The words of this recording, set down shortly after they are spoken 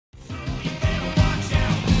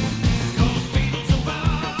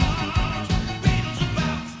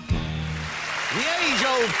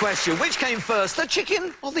question. Which came first, the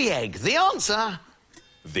chicken or the egg? The answer,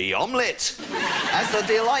 the omelette. As the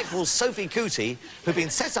delightful Sophie Cootie, who'd been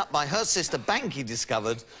set up by her sister Banky,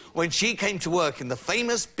 discovered when she came to work in the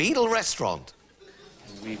famous Beadle restaurant.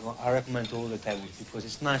 I recommend all the tables because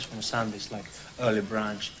it's nice on Sundays, like early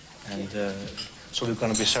brunch, and so we're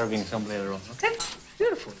going to be serving some later on. Okay?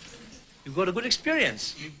 Beautiful. You've got a good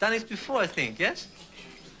experience. You've done it before, I think, yes?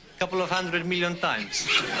 A couple of 100 million times.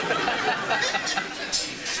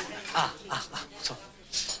 So,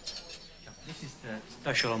 this is the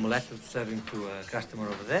special omelette I'm serving to a customer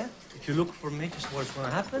over there. If you look for me, just what's going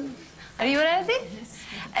to happen. Are you ready?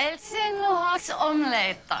 El Senno's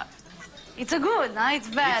omelette. It's a good, huh? It's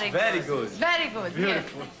very good. Very good. Very good.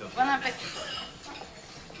 Beautiful. Yes. Bon appetit.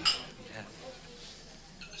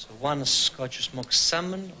 So one Scotch smoked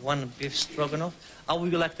salmon, one beef stroganoff. How would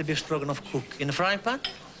you like the beef stroganoff cooked? In a frying pan?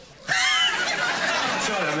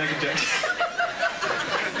 Sorry, I'm making jokes.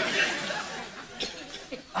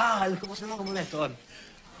 Look what's an omelette on.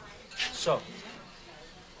 So,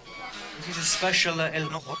 this is a special El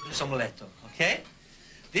omelette, okay?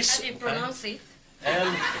 This. How do you pronounce it?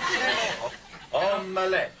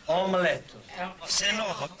 Omelette. Omelette.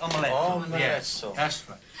 Omelette. Yes, that's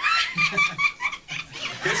right.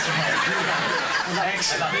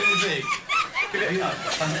 Excellent.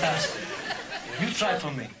 Fantastic. You try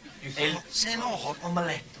for me. El seno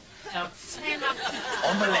omelette.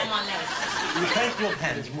 Omelette. You take your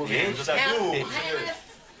hands, move it.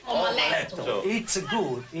 Omelette. It's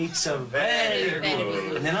good. It's a very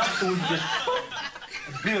good. And then after we just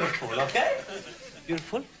beautiful, okay?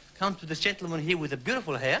 Beautiful. Come to this gentleman here with the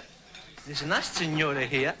beautiful hair. There's a nice signora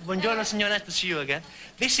here. Buongiorno, signora. Nice to see you again.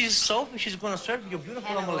 This is Sophie. She's going to serve you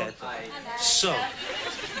beautiful omelette. So.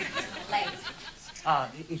 Very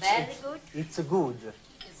good. It's a good.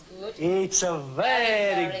 It's good. It's a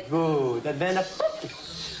very good. And then a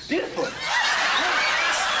beautiful.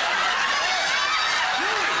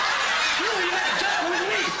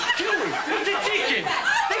 With the chicken.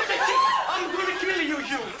 Take the chicken. I'm going to kill you,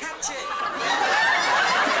 you. Catch it.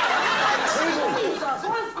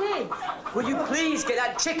 What's this? Will you please get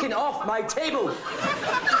that chicken off my table?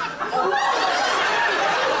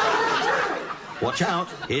 Watch out,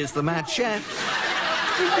 here's the mad chef.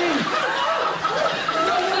 This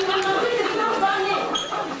is not funny.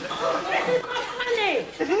 This is not funny.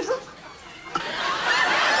 It isn't?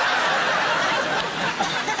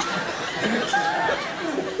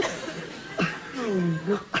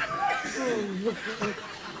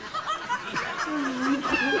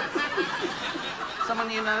 Someone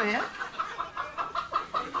you know here?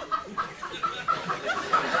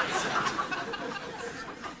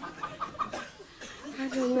 I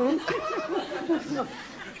don't know.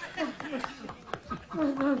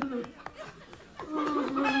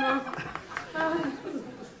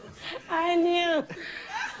 I knew.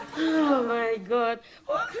 Oh, my God.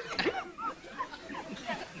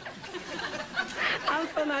 I'm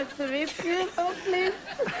so nice to meet you. Oh, please.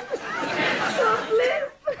 Oh,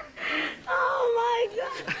 please. Oh, my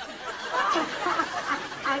God.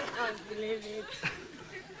 I can't believe it.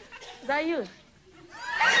 Is that you?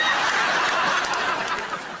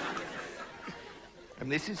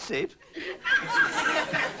 And this is Sid.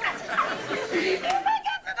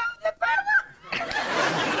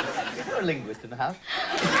 You're a linguist in the house.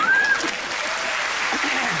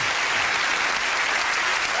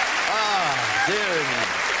 Dear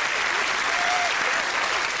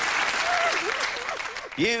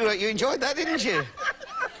me. You enjoyed that, didn't you?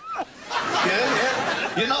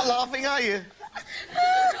 Yeah. You're not laughing, are you?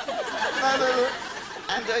 No.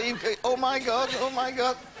 And oh my God.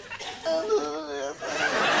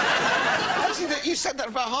 Actually, you said that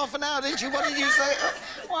for about half an hour, didn't you? What did you say?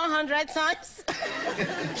 100 times.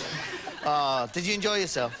 Did you enjoy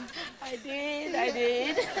yourself? I did.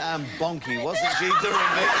 And Bonky, wasn't she, doing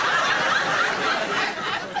it?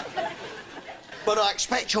 But I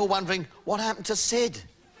expect you're wondering, what happened to Sid?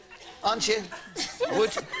 Aren't you?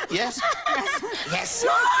 Yes? Yes.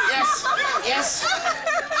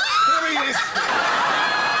 Here he is.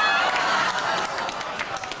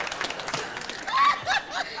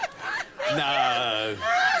 No,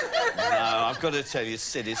 I've got to tell you,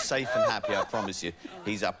 Sid is safe and happy, I promise you.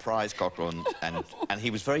 He's our prize cockerel, and he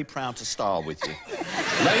was very proud to star with you.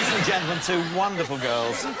 Ladies and gentlemen, two wonderful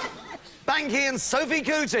girls, Banky and Sophie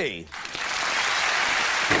Cootie.